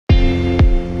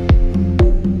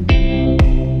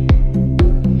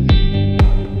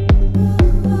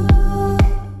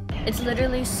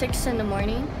actually 6 in the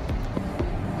morning,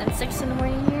 and 6 in the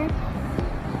morning here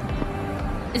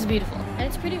is beautiful. And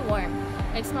it's pretty warm.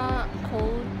 It's not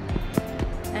cold,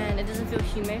 and it doesn't feel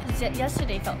humid, because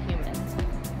yesterday felt humid.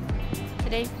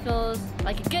 Today feels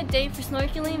like a good day for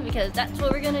snorkeling, because that's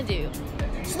what we're gonna do.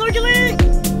 Snorkeling!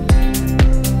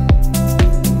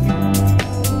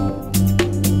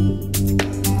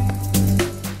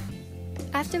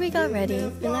 After we got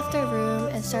ready, we left our room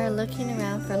and started looking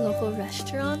around for local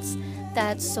restaurants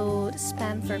that sold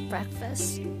spam for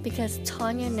breakfast, because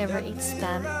Tanya never eats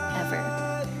spam ever.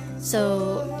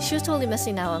 So she was totally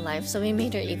missing out on life, so we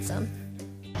made her eat some.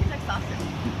 It tastes like sausage.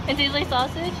 It tastes like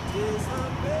sausage?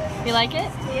 You like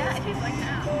it? Yeah, it tastes like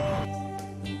that.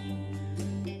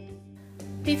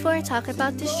 Before I talk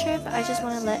about this trip, I just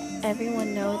want to let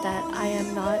everyone know that I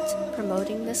am not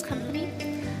promoting this company.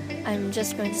 I'm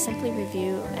just going to simply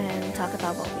review and talk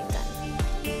about what we've done.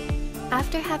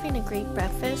 After having a great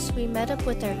breakfast, we met up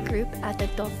with our group at the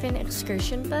Dolphin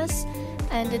excursion bus,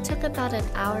 and it took about an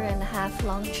hour-and-a-half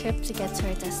long trip to get to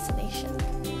our destination.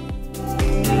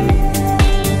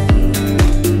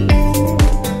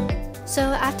 So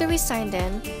after we signed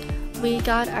in, we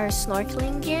got our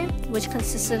snorkeling gear, which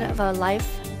consisted of a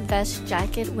life vest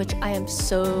jacket, which I am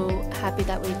so happy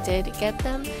that we did get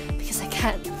them, because I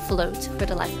can't float for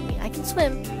the life of me. I can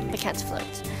swim, but can't float.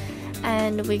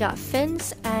 And we got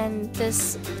fins and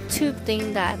this tube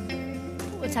thing that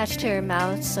attached to our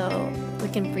mouth so we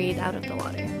can breathe out of the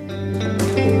water.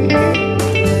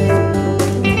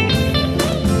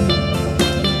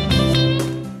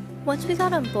 Once we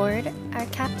got on board, our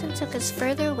captain took us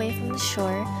further away from the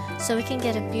shore so we can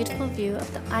get a beautiful view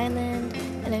of the island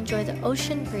and enjoy the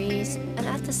ocean breeze, and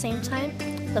at the same time,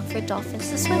 look for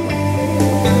dolphins to swim with.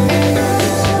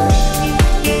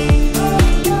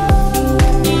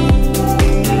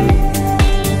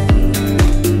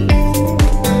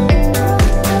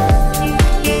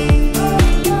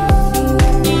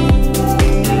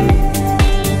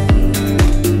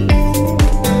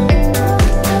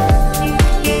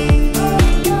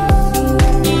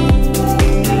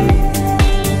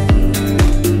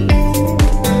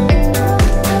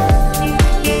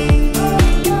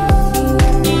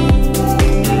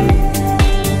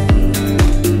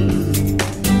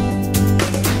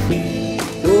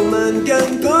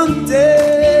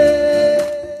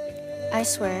 I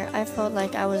swear, I felt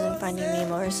like I was in Finding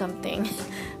Nemo or something.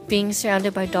 Being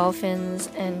surrounded by dolphins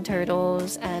and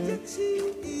turtles and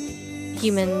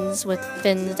humans with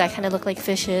fins that kind of look like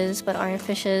fishes but aren't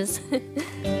fishes.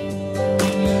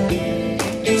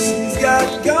 She's got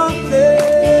complex,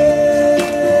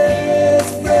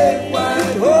 red,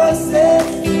 white horses.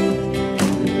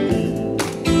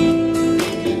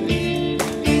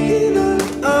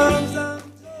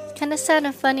 Kinda sad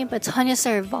and funny, but Tanya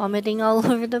started vomiting all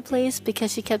over the place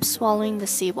because she kept swallowing the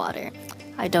seawater.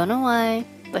 I don't know why,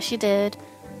 but she did.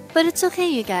 But it's okay,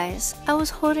 you guys. I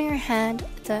was holding her hand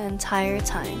the entire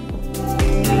time.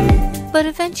 But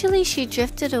eventually she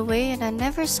drifted away and I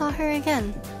never saw her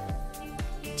again.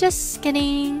 Just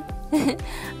kidding.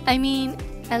 I mean,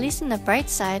 at least on the bright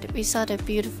side, we saw the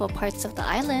beautiful parts of the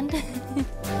island.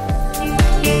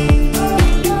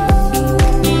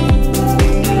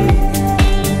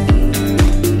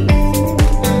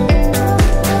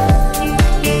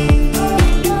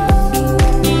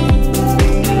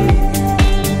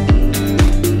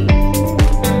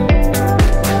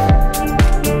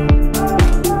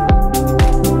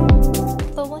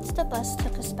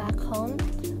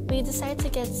 To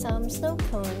get some snow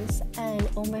cones, and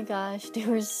oh my gosh, they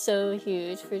were so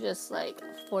huge for just like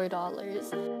 $4.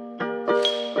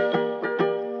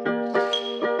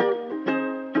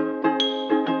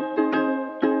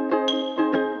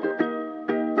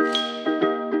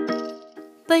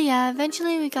 But yeah,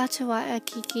 eventually we got to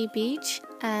Waikiki beach,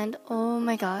 and oh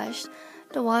my gosh,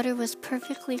 the water was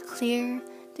perfectly clear,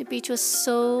 the beach was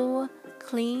so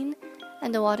clean,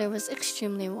 and the water was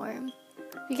extremely warm.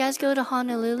 If you guys go to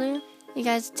Honolulu, you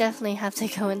guys definitely have to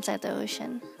go inside the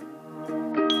ocean.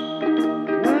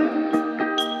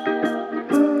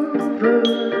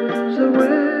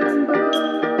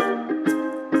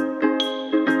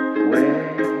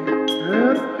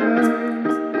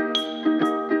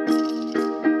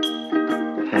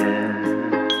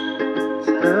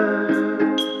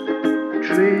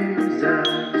 Dreams that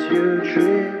you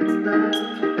dreamed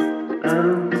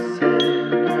of.